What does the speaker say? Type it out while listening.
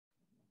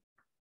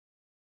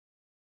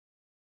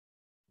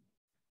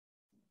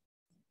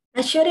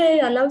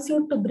AssureAI allows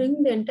you to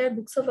bring the entire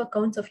books of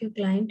accounts of your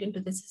client into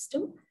the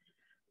system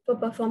for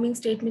performing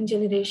statement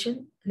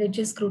generation,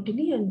 ledger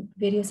scrutiny, and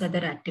various other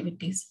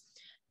activities.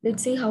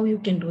 Let's see how you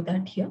can do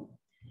that here.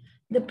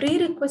 The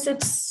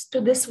prerequisites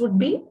to this would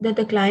be that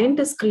the client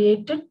is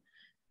created,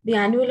 the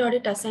annual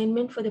audit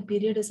assignment for the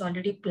period is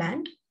already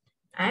planned,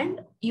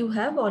 and you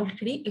have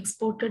already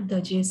exported the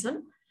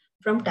JSON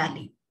from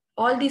Tally.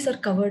 All these are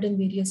covered in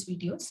various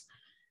videos.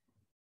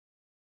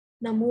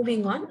 Now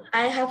moving on,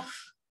 I have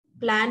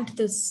planned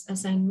this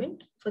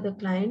assignment for the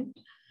client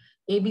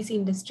ABC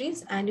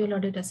Industries Annual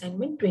Audit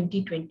Assignment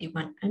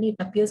 2021, and it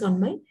appears on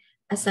my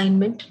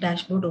assignment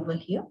dashboard over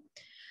here.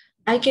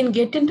 I can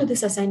get into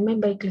this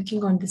assignment by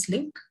clicking on this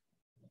link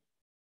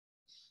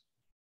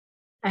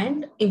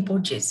and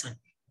import JSON.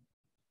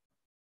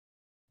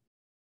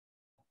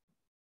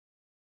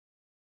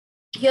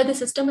 Here the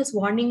system is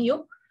warning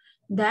you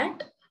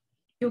that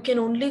you can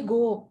only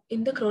go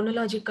in the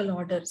chronological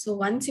order. So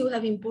once you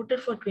have imported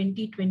for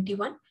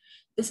 2021,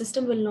 the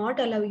system will not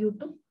allow you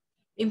to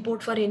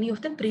import for any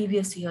of the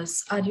previous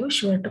years. Are you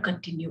sure to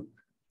continue?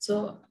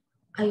 So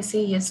I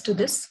say yes to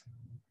this.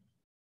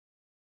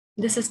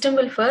 The system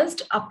will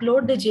first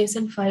upload the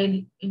JSON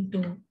file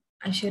into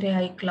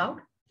AssureAI Cloud,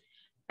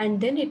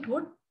 and then it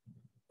would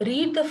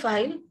read the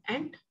file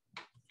and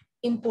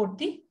import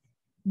the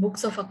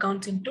books of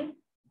accounts into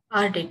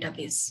our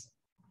database.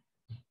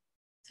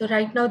 So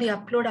right now the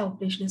upload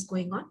operation is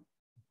going on.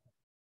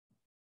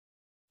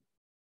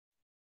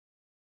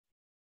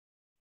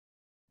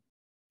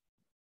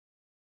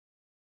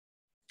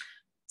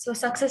 So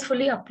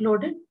successfully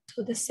uploaded.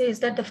 So this says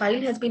that the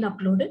file has been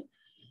uploaded,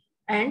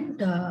 and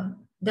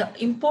the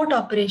import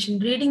operation,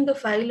 reading the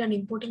file and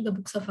importing the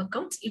books of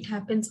accounts, it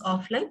happens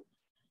offline,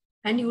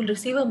 and you will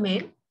receive a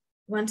mail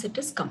once it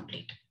is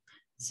complete.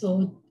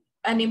 So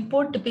an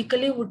import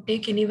typically would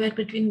take anywhere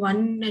between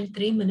 1 and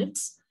 3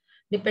 minutes,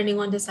 depending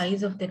on the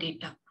size of the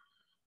data.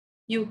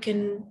 You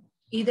can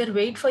either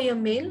wait for your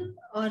mail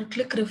or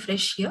click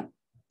refresh here.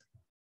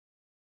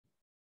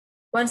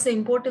 Once the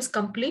import is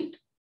complete,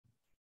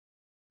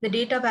 the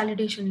data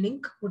validation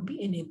link would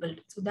be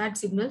enabled. So that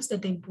signals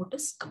that the import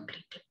is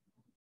completed.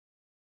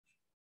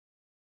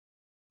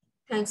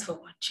 Thanks for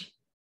watching.